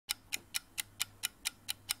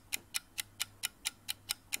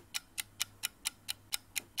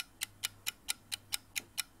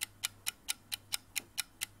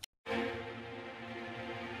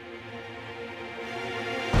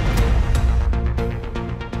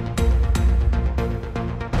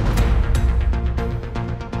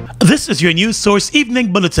This is your News Source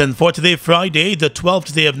Evening Bulletin for today, Friday, the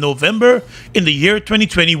 12th day of November in the year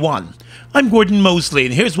 2021. I'm Gordon Mosley,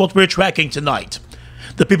 and here's what we're tracking tonight.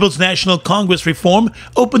 The People's National Congress Reform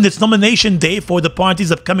opened its nomination day for the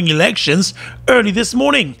party's upcoming elections early this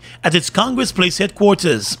morning at its Congress Place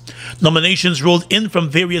headquarters. Nominations rolled in from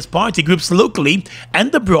various party groups locally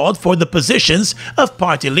and abroad for the positions of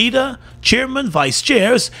party leader, chairman, vice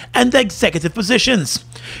chairs, and executive positions.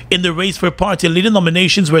 In the race for party leader,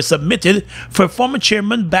 nominations were submitted for former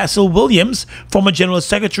chairman Basil Williams, former General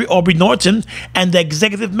Secretary Aubrey Norton, and the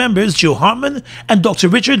executive members Joe Harmon and Dr.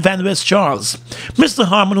 Richard Van West Charles. Mr.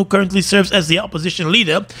 Harmon, who currently serves as the opposition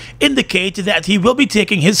leader, indicated that he will be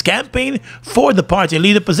taking his campaign for the party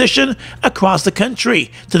leader position across the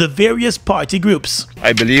country to the various party groups.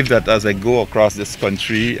 I believe that as I go across this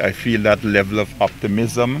country, I feel that level of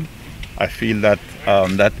optimism. I feel that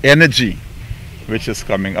that energy which is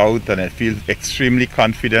coming out, and I feel extremely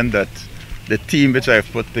confident that the team which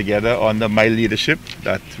I've put together under my leadership,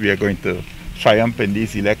 that we are going to triumph in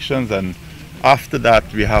these elections. And after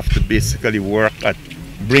that, we have to basically work at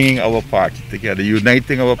bringing our party together,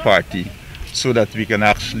 uniting our party, so that we can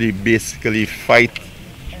actually basically fight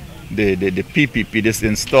the PPP, this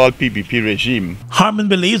installed PPP regime. Harmon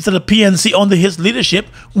believes that the PNC under his leadership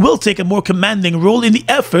will take a more commanding role in the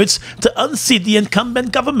efforts to unseat the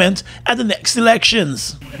incumbent government at the next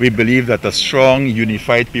elections. We believe that a strong,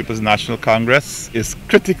 unified People's National Congress is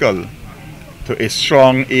critical to a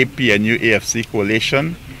strong APNU AFC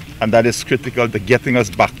coalition, and that is critical to getting us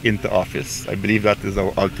back into office. I believe that is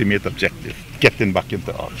our ultimate objective, getting back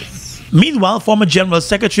into office. Meanwhile, former General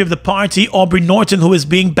Secretary of the party, Aubrey Norton, who is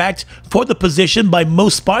being backed for the position by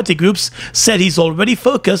most party groups, said he's already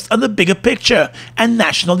focused on the bigger picture and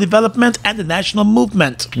national development and the national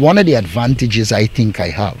movement. One of the advantages I think I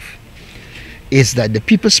have is that the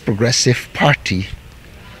People's Progressive Party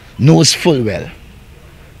knows full well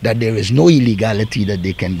that there is no illegality that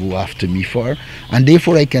they can go after me for, and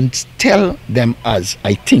therefore I can tell them as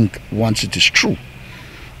I think once it is true.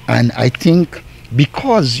 And I think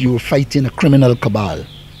because you're fighting a criminal cabal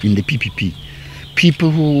in the PPP,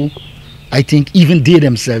 people who I think even they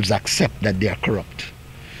themselves accept that they are corrupt,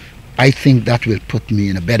 I think that will put me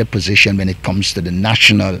in a better position when it comes to the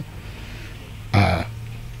national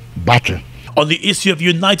battle. On the issue of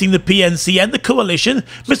uniting the PNC and the coalition,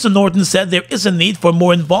 Mr. Norton said there is a need for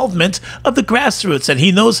more involvement of the grassroots, and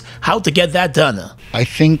he knows how to get that done. I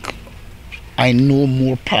think I know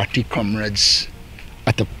more party comrades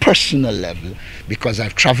at a personal level because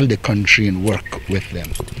I've traveled the country and worked with them.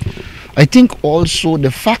 I think also the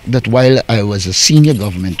fact that while I was a senior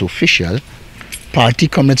government official, party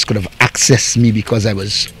comrades could have accessed me because I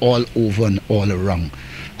was all over and all around.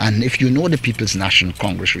 And if you know the People's National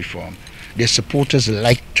Congress Reform, their supporters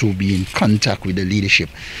like to be in contact with the leadership.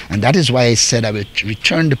 And that is why I said I will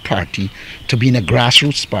return the party to being a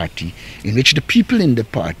grassroots party in which the people in the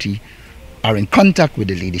party are in contact with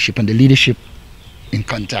the leadership and the leadership in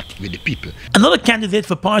contact with the people. Another candidate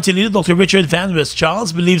for party leader, Dr. Richard Van West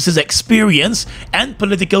Charles, believes his experience and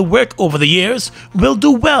political work over the years will do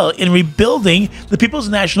well in rebuilding the People's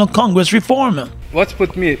National Congress Reform. What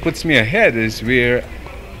puts me ahead is where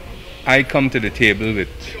I come to the table with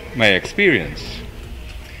my experience.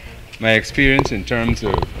 My experience in terms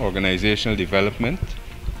of organizational development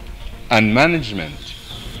and management.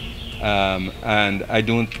 And I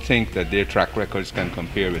don't think that their track records can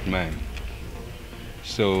compare with mine.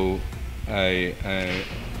 So I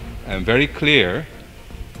am very clear,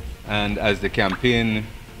 and as the campaign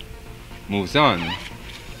moves on,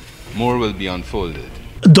 more will be unfolded.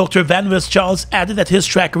 Dr. Van West Charles added that his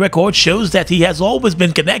track record shows that he has always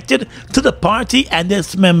been connected to the party and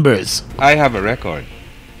its members. I have a record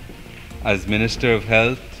as Minister of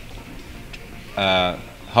Health,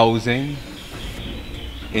 Housing,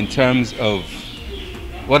 in terms of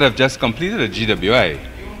what I've just completed at GWI.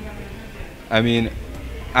 I mean,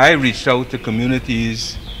 I reached out to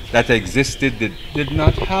communities that existed that did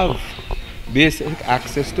not have basic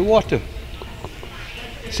access to water.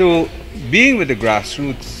 So being with the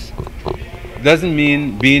grassroots doesn't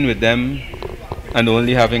mean being with them and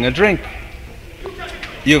only having a drink.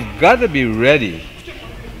 You've got to be ready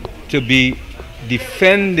to be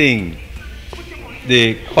defending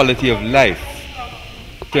the quality of life,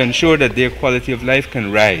 to ensure that their quality of life can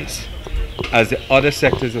rise as the other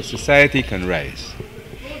sectors of society can rise.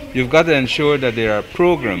 You've got to ensure that there are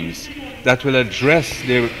programs that will address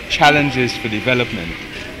their challenges for development,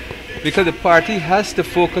 because the party has to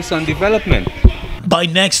focus on development. By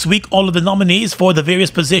next week, all of the nominees for the various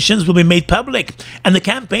positions will be made public, and the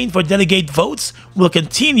campaign for delegate votes will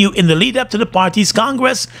continue in the lead up to the party's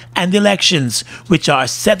Congress and elections, which are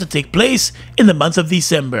set to take place in the month of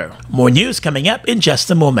December. More news coming up in just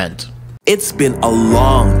a moment. It's been a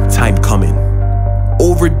long time coming.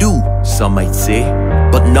 Overdue, some might say,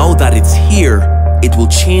 but now that it's here, it will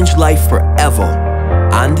change life forever,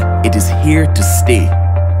 and it is here to stay.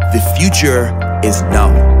 The future is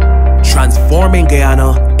now, transforming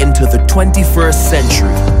Guyana into the 21st century.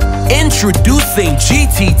 Introducing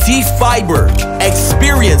GTT Fiber.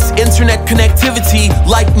 Experience internet connectivity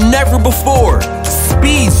like never before.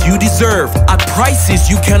 Speeds you deserve at prices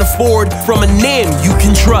you can afford from a name you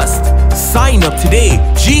can trust. Sign up today.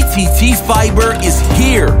 GTT Fiber is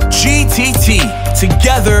here. GTT.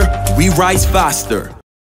 Together, we rise faster.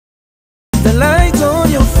 The light on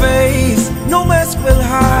your face, no mask will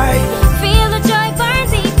hide. Feel the joy burn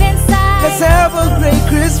deep inside. Let's have a great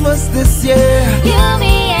Christmas this year. You,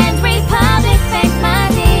 me, and Republic Bank, my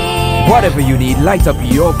dear. Whatever you need, light up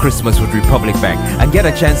your Christmas with Republic Bank and get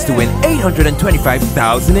a chance to win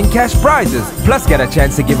 $825,000 in cash prizes. Plus, get a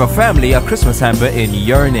chance to give a family a Christmas hamper in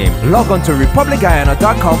your name. Log on to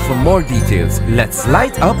republicguyana.com for more details. Let's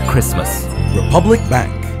light up Christmas. Republic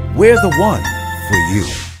Bank, we're the one for you.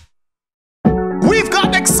 We've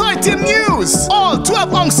got exciting news! All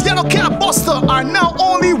 12-ounce yellow cab Buster are now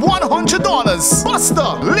only $100. Buster,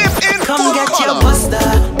 live in Come full get color. your Buster,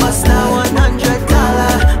 Buster $100.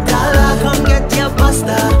 Come get your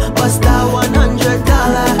Buster, Buster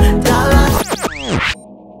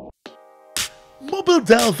 $100. Mobile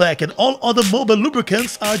Delvac and all other mobile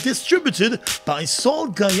lubricants are distributed by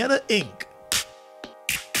Salt Guyana Inc.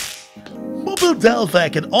 Mobile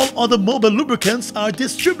Delvac and all other mobile lubricants are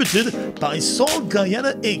distributed by Salt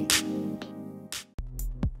Guyana Inc.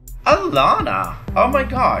 Alana! Oh my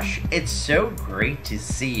gosh, it's so great to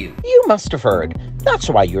see you. You must have heard. That's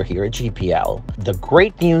why you're here at GPL. The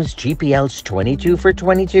great news, GPL's 22 for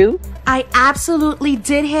 22. I absolutely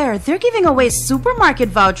did hear. They're giving away supermarket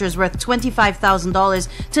vouchers worth $25,000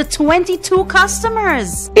 to 22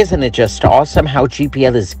 customers. Isn't it just awesome how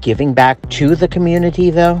GPL is giving back to the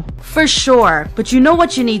community, though? For sure. But you know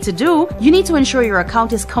what you need to do? You need to ensure your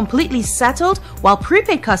account is completely settled, while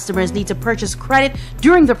prepaid customers need to purchase credit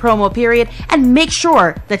during the promo period, and make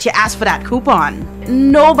sure that you ask for that coupon.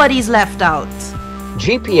 Nobody's left out.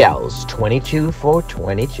 GPL's 22 for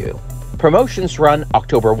 22. Promotions run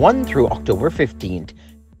October 1 through October 15th.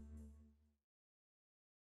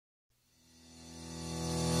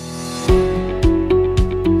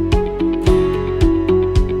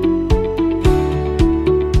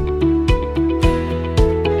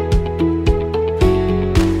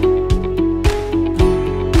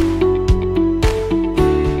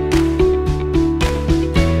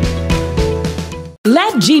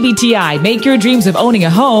 Let GBTI make your dreams of owning a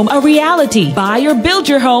home a reality. Buy or build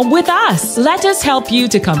your home with us. Let us help you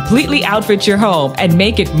to completely outfit your home and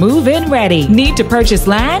make it move-in ready. Need to purchase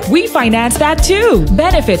land? We finance that too.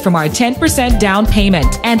 Benefit from our 10% down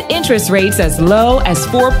payment and interest rates as low as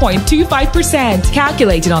 4.25%.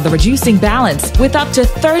 Calculated on the reducing balance with up to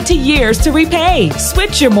 30 years to repay.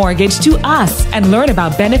 Switch your mortgage to us and learn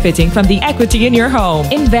about benefiting from the equity in your home.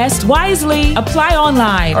 Invest wisely. Apply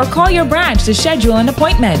online or call your branch to schedule an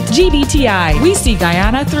appointment. GBTI, we see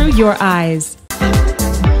Guyana through your eyes.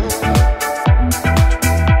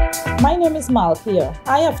 My name is Malkia.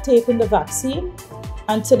 I have taken the vaccine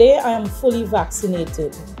and today I am fully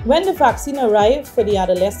vaccinated. When the vaccine arrives for the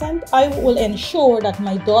adolescent, I will ensure that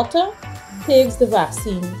my daughter takes the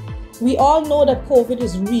vaccine. We all know that COVID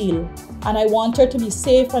is real and I want her to be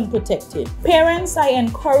safe and protected. Parents, I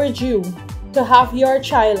encourage you to have your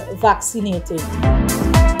child vaccinated.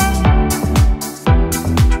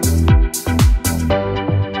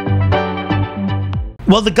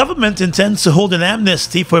 Well, the government intends to hold an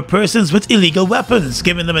amnesty for persons with illegal weapons,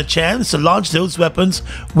 giving them a chance to lodge those weapons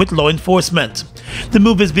with law enforcement. The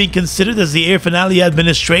move is being considered as the Air Finale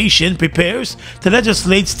administration prepares to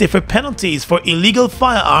legislate stiffer penalties for illegal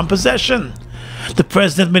firearm possession. The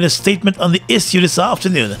president made a statement on the issue this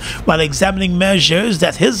afternoon while examining measures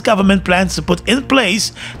that his government plans to put in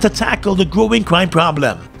place to tackle the growing crime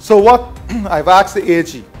problem. So what I've asked the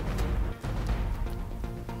AG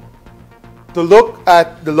to look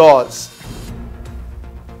at the laws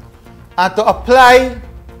and to apply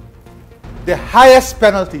the highest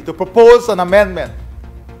penalty, to propose an amendment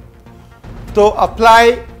to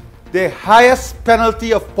apply the highest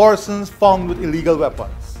penalty of persons found with illegal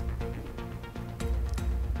weapons,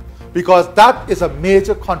 because that is a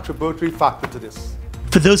major contributory factor to this.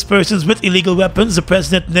 For those persons with illegal weapons, the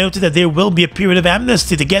president noted that there will be a period of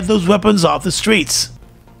amnesty to get those weapons off the streets.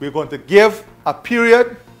 We're going to give a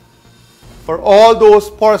period for all those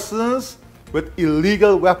persons with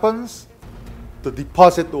illegal weapons to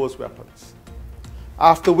deposit those weapons,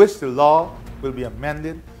 after which the law will be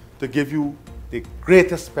amended to give you the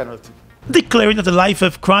greatest penalty. Declaring that the life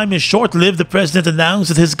of crime is short-lived, the president announced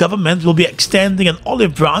that his government will be extending an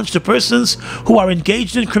olive branch to persons who are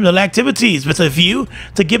engaged in criminal activities with a view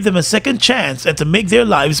to give them a second chance and to make their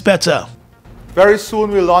lives better. Very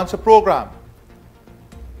soon we'll launch a program,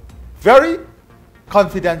 very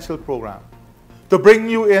confidential program, to bring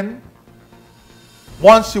you in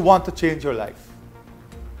once you want to change your life.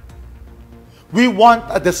 We want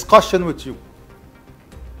a discussion with you.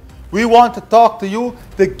 We want to talk to you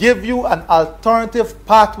to give you an alternative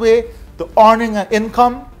pathway to earning an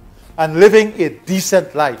income and living a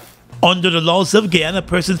decent life. Under the laws of Guyana, a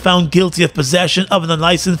person found guilty of possession of an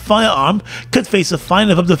unlicensed firearm could face a fine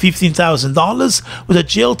of up to $15,000 with a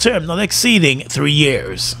jail term not exceeding 3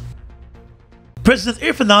 years. President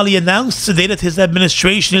Irfan Ali announced today that his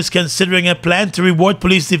administration is considering a plan to reward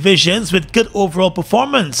police divisions with good overall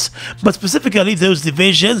performance, but specifically those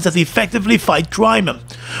divisions that effectively fight crime.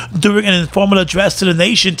 During an informal address to the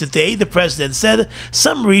nation today, the president said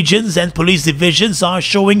some regions and police divisions are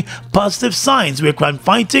showing positive signs where crime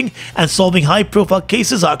fighting and solving high-profile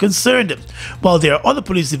cases are concerned, while there are other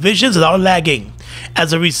police divisions that are lagging.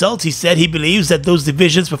 As a result, he said he believes that those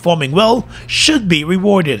divisions performing well should be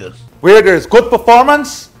rewarded. Where there is good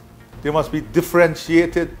performance, there must be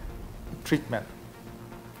differentiated treatment.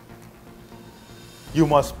 You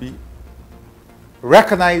must be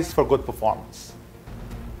recognized for good performance.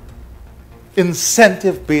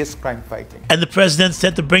 Incentive-based crime fighting. And the president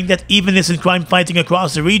said to bring that evenness in crime fighting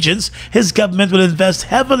across the regions, his government will invest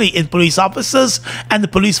heavily in police officers and the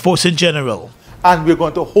police force in general. And we're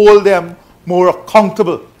going to hold them more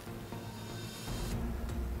accountable.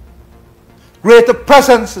 Greater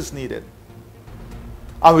presence is needed.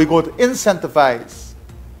 And we're going to incentivize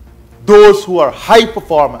those who are high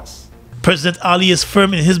performers. President Ali is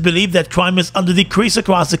firm in his belief that crime is under decrease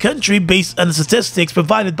across the country based on the statistics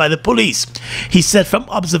provided by the police. He said from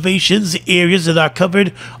observations, the areas that are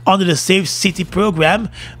covered under the Safe City program,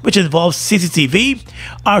 which involves CCTV,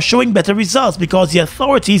 are showing better results because the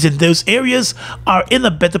authorities in those areas are in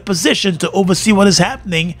a better position to oversee what is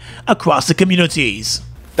happening across the communities.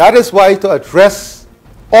 That is why, to address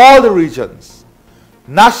all the regions,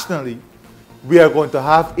 nationally, we are going to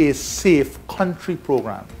have a safe country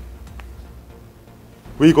program.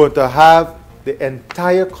 We're going to have the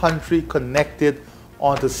entire country connected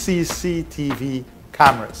onto CCTV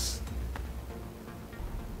cameras,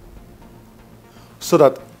 so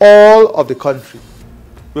that all of the country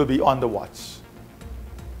will be on the watch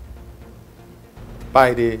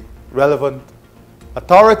by the relevant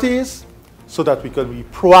authorities, so that we can be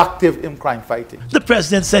proactive in crime fighting. The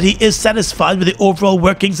president said he is satisfied with the overall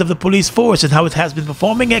workings of the police force and how it has been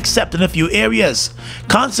performing, except in a few areas.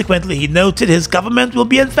 Consequently, he noted his government will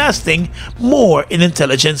be investing more in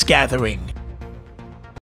intelligence gathering.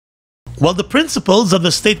 Well, the principals of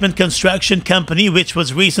the Statement Construction Company, which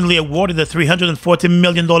was recently awarded a $340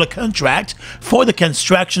 million contract for the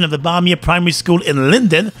construction of the Bamia Primary School in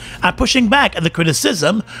Linden, are pushing back at the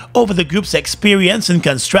criticism over the group's experience in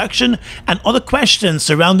construction and other questions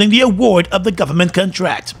surrounding the award of the government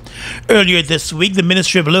contract. Earlier this week, the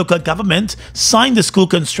Ministry of Local Government signed the school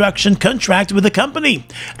construction contract with the company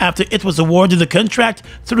after it was awarded the contract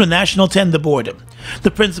through the National Tender Board.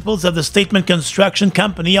 The principals of the Statement Construction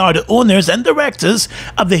Company are the owners and directors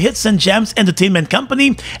of the Hits and Jams Entertainment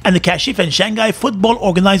Company and the Kashif and Shanghai Football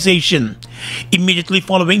Organization. Immediately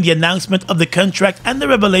following the announcement of the contract and the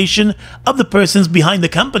revelation of the persons behind the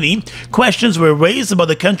company, questions were raised about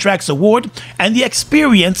the contract's award and the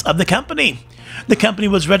experience of the company. The company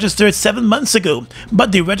was registered 7 months ago, but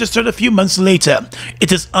deregistered a few months later.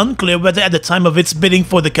 It is unclear whether at the time of its bidding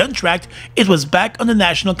for the contract, it was back on the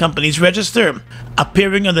National Company's register.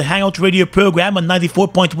 Appearing on the Hangout radio program on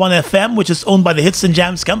 94.1 FM, which is owned by the Hits and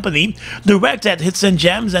Jams Company, director at Hits and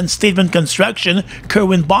Jams and Statement Construction,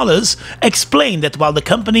 Kerwin Ballers, explained that while the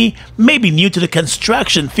company may be new to the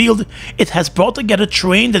construction field, it has brought together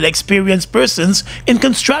trained and experienced persons in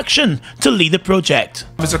construction to lead the project.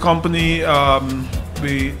 It's a company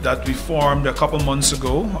that we formed a couple months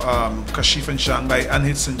ago, Kashif and Shanghai and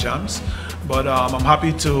Hits and Jams. But I'm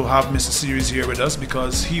happy to have Mr. Series here with us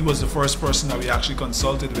because he was the first person that we actually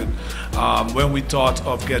consulted with when we thought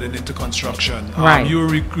of getting into construction. Right. You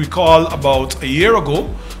recall about a year ago,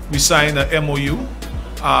 we signed an MOU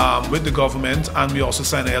with the government, and we also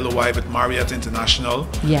signed a LOI with Marriott International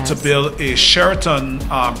Yes. to build a Sheraton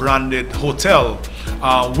branded hotel,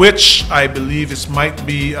 which I believe might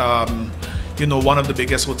be one of the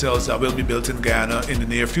biggest hotels that will be built in Guyana in the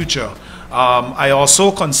near future. I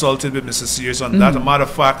also consulted with Mr. Sears on that. As a matter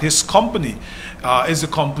of fact, his company is the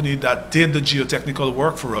company that did the geotechnical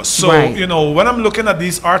work for us. So, Right. when I'm looking at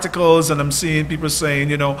these articles and I'm seeing people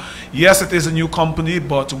saying, yes, it is a new company,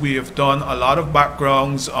 but we have done a lot of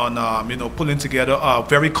backgrounds on, pulling together a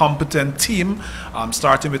very competent team,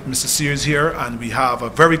 starting with Mr. Sears here, and we have a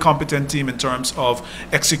very competent team in terms of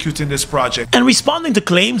executing this project. And responding to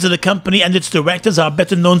claims that the company and its directors are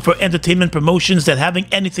better known for entertainment promotions than having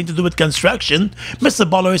anything to do with construction, Mr.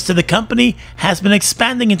 Boller said the company has been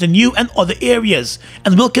expanding into new and other areas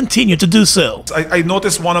and will continue to do so. I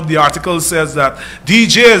noticed one of the articles says that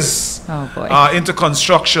DJs are into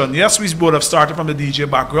construction. Yes, we would have started from the DJ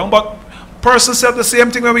background, but person said the same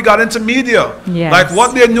thing when we got into media. Yes. Like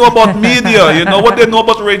what they know about media, what they know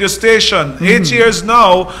about radio station. 8 years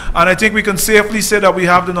now, and I think we can safely say that we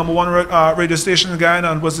have the #1 radio station in Guyana,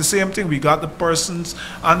 and it was the same thing. We got the persons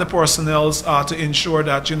and the personnel to ensure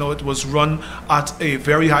that, it was run at a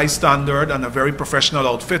very high standard and a very professional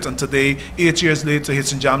outfit. And today, 8 years later,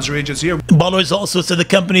 Hits and Jams Radio is here. Ballers also said the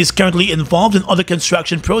company is currently involved in other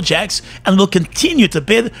construction projects and will continue to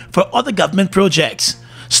bid for other government projects.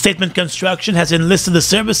 Statement Construction has enlisted the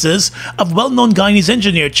services of well-known Guyanese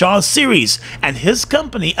engineer Charles Series and his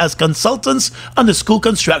company as consultants on the school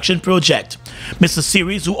construction project. Mr.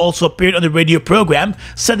 Series, who also appeared on the radio program,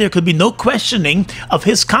 said there could be no questioning of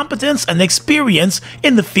his competence and experience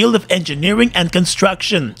in the field of engineering and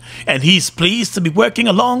construction, and he's pleased to be working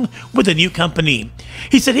along with the new company.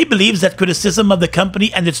 He said he believes that criticism of the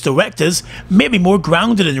company and its directors may be more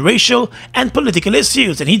grounded in racial and political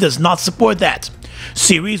issues, and he does not support that.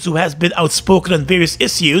 Series, who has been outspoken on various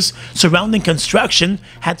issues surrounding construction,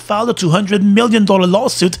 had filed a $200 million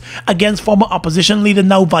lawsuit against former opposition leader,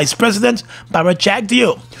 now Vice President Barra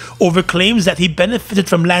Jagdeo, over claims that he benefited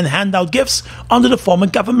from land handout gifts under the former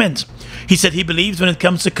government. He said he believes when it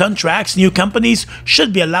comes to contracts, new companies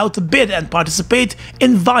should be allowed to bid and participate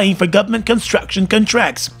in vying for government construction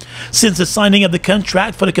contracts. Since the signing of the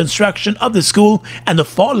contract for the construction of the school and the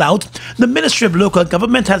fallout, the Ministry of Local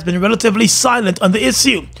Government has been relatively silent on the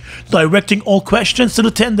issue, directing all questions to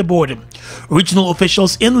the tender board. Regional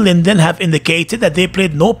officials in Linden have indicated that they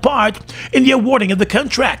played no part in the awarding of the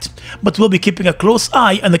contract, but will be keeping a close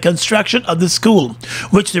eye on the construction of the school,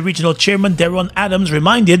 which the regional chairman Deron Adams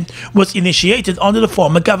reminded was initiated under the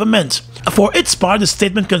former government. For its part, the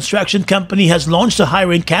Statement Construction Company has launched a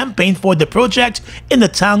hiring campaign for the project in the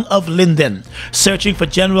town of Linden, searching for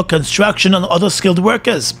general construction and other skilled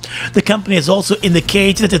workers. The company has also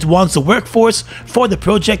indicated that it wants the workforce for the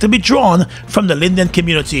project to be drawn from the Linden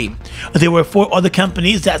community. There were 4 other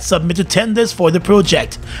companies that submitted tenders for the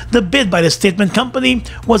project. The bid by the Statement Company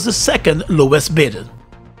was the second lowest bid.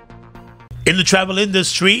 In the travel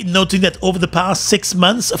industry, noting that over the past 6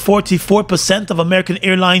 months, 44% of American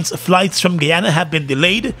Airlines flights from Guyana have been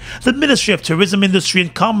delayed, the Ministry of Tourism, Industry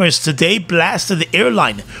and Commerce today blasted the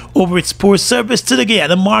airline over its poor service to the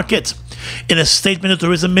Guyana market. In a statement, the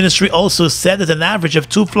Tourism Ministry also said that an average of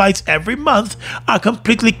 2 flights every month are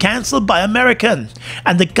completely cancelled by American,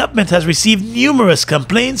 and the government has received numerous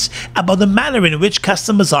complaints about the manner in which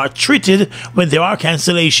customers are treated when there are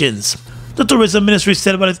cancellations. The Tourism Ministry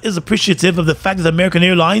said while it is appreciative of the fact that American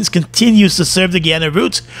Airlines continues to serve the Guyana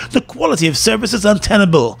route, the quality of service is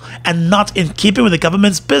untenable and not in keeping with the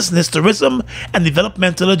government's business, tourism and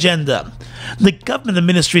developmental agenda. The government, the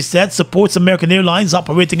ministry said, supports American Airlines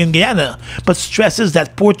operating in Guyana, but stresses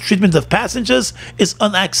that poor treatment of passengers is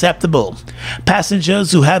unacceptable.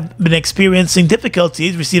 Passengers who have been experiencing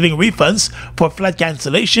difficulties receiving refunds for flight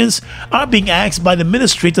cancellations are being asked by the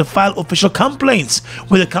ministry to file official complaints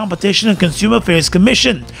with the Competition and Consumer Affairs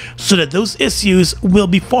Commission so that those issues will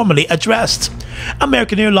be formally addressed.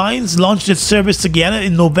 American Airlines launched its service to Guyana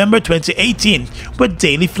in November 2018 with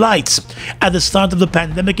daily flights. At the start of the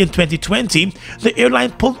pandemic in 2020, the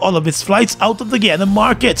airline pulled all of its flights out of the Guyana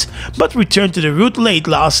market, but returned to the route late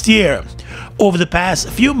last year. Over the past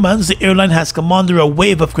few months, the airline has come under a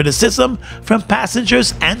wave of criticism from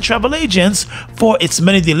passengers and travel agents for its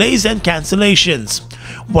many delays and cancellations.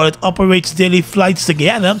 While it operates daily flights to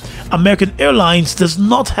Guyana, American Airlines does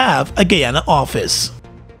not have a Guyana office.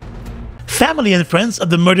 Family and friends of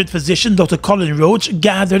the murdered physician Dr. Colin Roach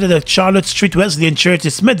gathered at the Charlotte Street Wesleyan Church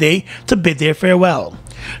this midday to bid their farewell.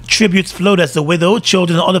 Tributes flowed as the widow,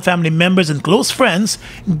 children and other family members and close friends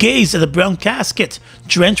gazed at the brown casket,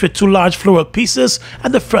 drenched with 2 large floral pieces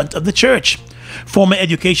at the front of the church. Former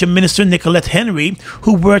Education Minister Nicolette Henry,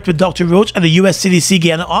 who worked with Dr. Roach at the U.S. CDC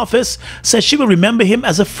Guyana office, says she will remember him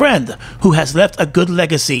as a friend who has left a good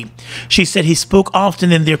legacy. She said he spoke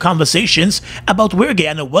often in their conversations about where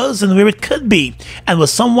Guyana was and where it could be, and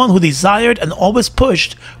was someone who desired and always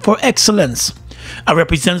pushed for excellence. A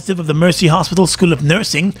representative of the Mercy Hospital School of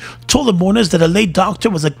Nursing told the mourners that the late doctor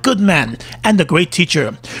was a good man and a great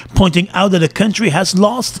teacher, pointing out that the country has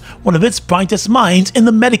lost one of its brightest minds in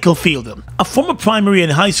the medical field. A former primary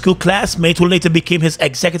and high school classmate who later became his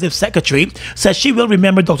executive secretary says she will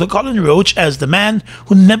remember Dr. Colin Roach as the man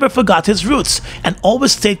who never forgot his roots and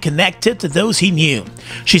always stayed connected to those he knew.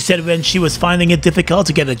 She said when she was finding it difficult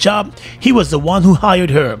to get a job, he was the one who hired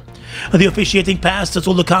her. The officiating pastor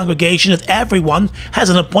told the congregation that everyone has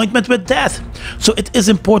an appointment with death, so it is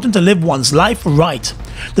important to live one's life right.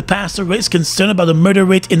 The pastor raised concern about the murder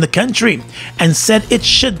rate in the country and said it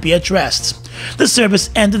should be addressed. The service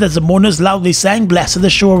ended as the mourners loudly sang Blessed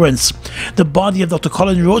Assurance. The body of Dr.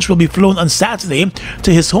 Colin Roach will be flown on Saturday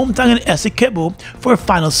to his hometown in Essequibo for a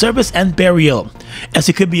final service and burial.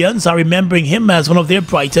 Essequibians are remembering him as one of their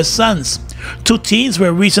brightest sons. 2 teens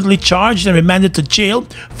were recently charged and remanded to jail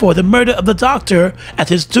for the murder of the doctor at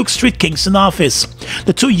his Duke Street Kingston office.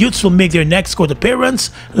 The 2 youths will make their next court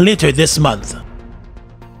appearance later this month.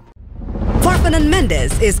 Farfan &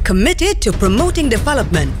 Mendes is committed to promoting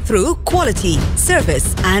development through quality,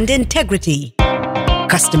 service and integrity.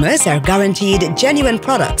 Customers are guaranteed genuine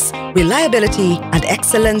products, reliability and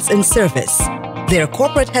excellence in service. Their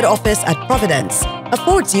corporate head office at Providence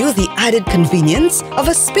affords you the added convenience of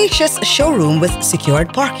a spacious showroom with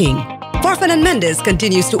secured parking. Farfan & Mendes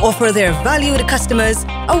continues to offer their valued customers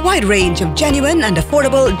a wide range of genuine and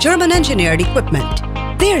affordable German-engineered equipment.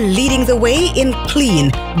 They're leading the way in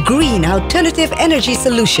clean, green alternative energy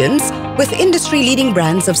solutions with industry-leading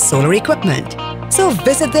brands of solar equipment. So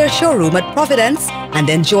visit their showroom at Providence and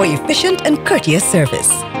enjoy efficient and courteous service.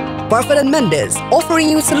 Farfan & Mendes, offering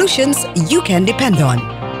you solutions you can depend on.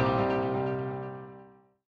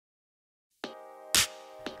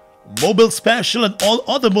 Mobile Special and all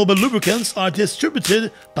other mobile lubricants are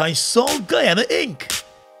distributed by Salt Guyana Inc.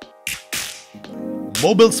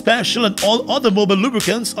 Mobile Special and all other mobile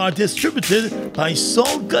lubricants are distributed by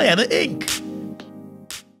Salt Guyana Inc.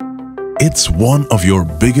 It's one of your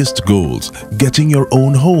biggest goals, getting your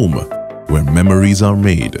own home, where memories are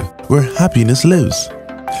made, where happiness lives.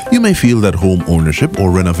 You may feel that home ownership or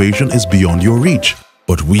renovation is beyond your reach,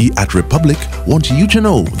 but we at Republic want you to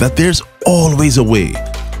know that there's always a way.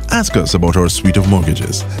 Ask us about our suite of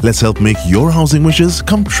mortgages. Let's help make your housing wishes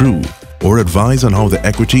come true. Or advise on how the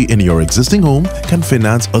equity in your existing home can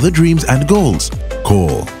finance other dreams and goals.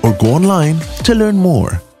 Call or go online to learn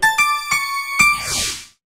more.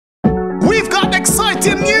 We've got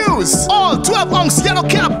exciting news! All 12-ounce yellow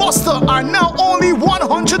cab Buster are now only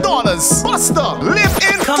 $100. Buster, live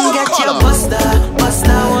in Come full get color. your Buster, Buster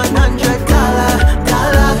 $100.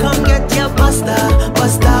 Come get your Buster,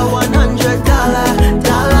 Buster $100.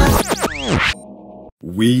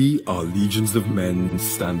 We are legions of men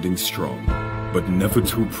standing strong, but never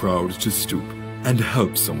too proud to stoop and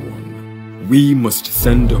help someone. We must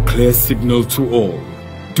send a clear signal to all.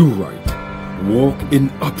 Do right, walk in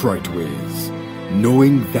upright ways,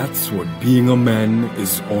 knowing that's what being a man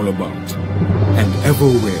is all about. And ever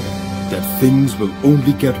aware that things will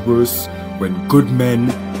only get worse when good men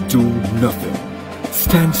do nothing.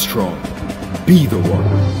 Stand strong, be the one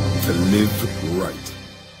to live right.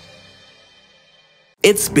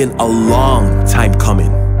 It's been a long time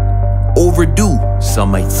coming. Overdue, some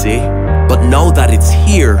might say. But now that it's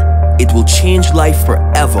here, it will change life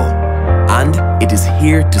forever. And it is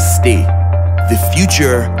here to stay. The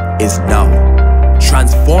future is now.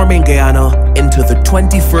 Transforming Guyana into the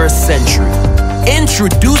 21st century.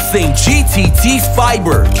 Introducing GTT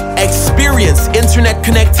Fiber. Experience internet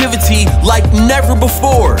connectivity like never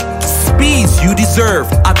before. Speeds you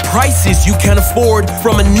deserve at prices you can afford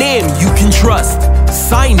from a name you can trust.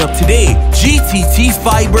 Sign up today. GTT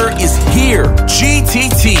Fiber is here.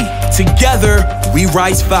 GTT. Together, we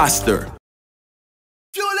rise faster.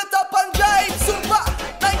 Fuel it up and drive, super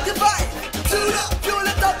 95. Tune up. Fuel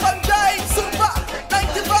it up and drive, super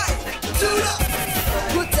 95. Tune up.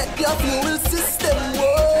 Protect your fuel system,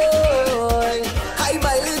 boy. High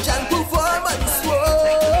mileage and performance,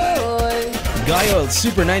 boy. Guyoil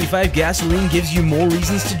Super 95 gasoline gives you more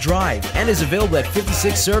reasons to drive and is available at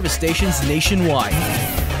 56 service stations nationwide.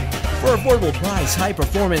 For affordable price, high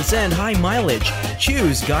performance, and high mileage,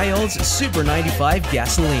 choose Guyoil's Super 95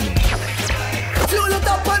 gasoline. Fuel it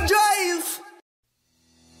up and drive.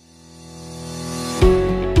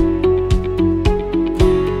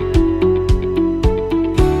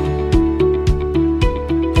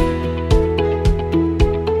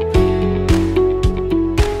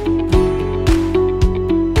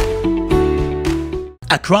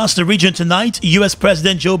 Across the region tonight, U.S.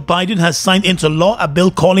 President Joe Biden has signed into law a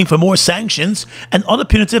bill calling for more sanctions and other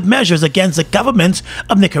punitive measures against the government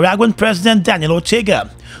of Nicaraguan President Daniel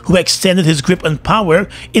Ortega, who extended his grip on power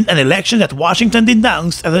in an election that Washington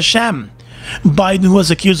denounced as a sham. Biden, who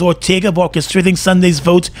has accused Ortega of orchestrating Sunday's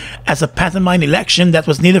vote as a pantomime election that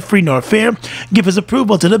was neither free nor fair, gave his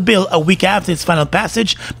approval to the bill a week after its final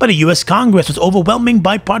passage by the U.S. Congress with overwhelming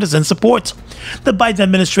bipartisan support. The Biden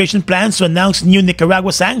administration plans to announce new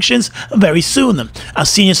Nicaragua sanctions very soon, a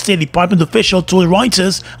senior State Department official told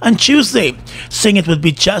Reuters on Tuesday, saying it would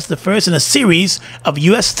be just the first in a series of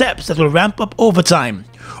U.S. steps that will ramp up over time.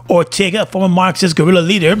 Ortega, a former Marxist guerrilla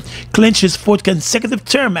leader, clinched his fourth consecutive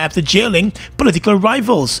term after jailing political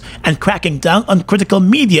rivals and cracking down on critical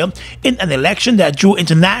media in an election that drew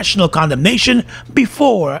international condemnation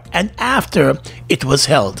before and after it was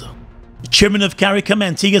held. Chairman of CARICOM,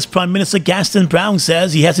 Antigua's Prime Minister Gaston Brown,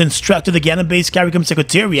 says he has instructed the Guyana-based CARICOM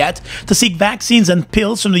Secretariat to seek vaccines and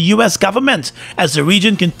pills from the U.S. government as the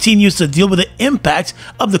region continues to deal with the impact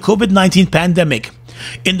of the COVID-19 pandemic.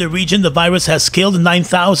 In the region, the virus has killed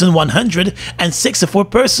 9,164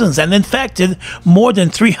 persons and infected more than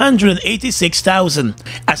 386,000.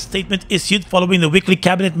 A statement issued following the weekly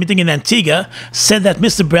cabinet meeting in Antigua said that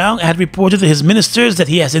Mr. Brown had reported to his ministers that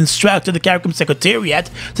he has instructed the CARICOM Secretariat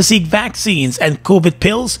to seek vaccines and COVID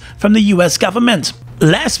pills from the U.S. government.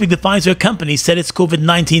 Last week, the Pfizer company said its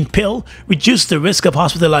COVID-19 pill reduced the risk of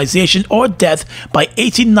hospitalization or death by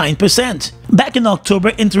 89%. Back in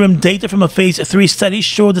October, interim data from a phase 3 study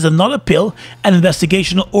showed that another pill, an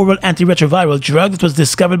investigational oral antiretroviral drug that was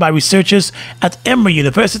discovered by researchers at Emory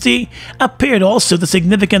University, appeared also to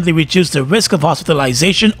significantly reduce the risk of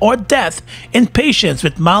hospitalization or death in patients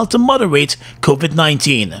with mild to moderate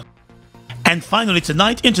COVID-19. And finally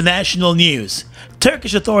tonight, international news.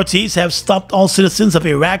 Turkish authorities have stopped all citizens of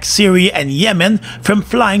Iraq, Syria and Yemen from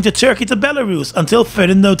flying to Turkey to Belarus until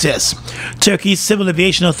further notice. Turkey's Civil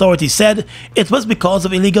Aviation Authority said it was because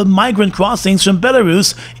of illegal migrant crossings from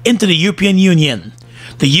Belarus into the European Union.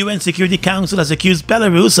 The UN Security Council has accused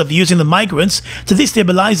Belarus of using the migrants to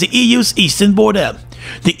destabilize the EU's eastern border.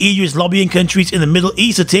 The EU is lobbying countries in the Middle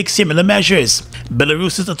East to take similar measures.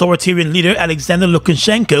 Belarus's authoritarian leader Alexander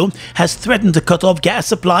Lukashenko has threatened to cut off gas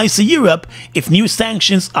supplies to Europe if new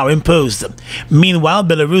sanctions are imposed. Meanwhile,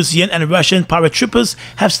 Belarusian and Russian paratroopers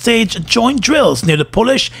have staged joint drills near the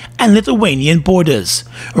Polish and Lithuanian borders.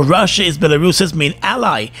 Russia is Belarus's main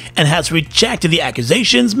ally and has rejected the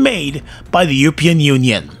accusations made by the European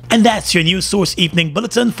Union. And that's your News Source Evening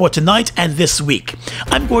Bulletin for tonight and this week.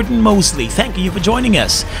 I'm Gordon Mosley, thanking you for joining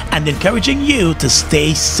us and encouraging you to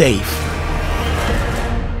stay safe.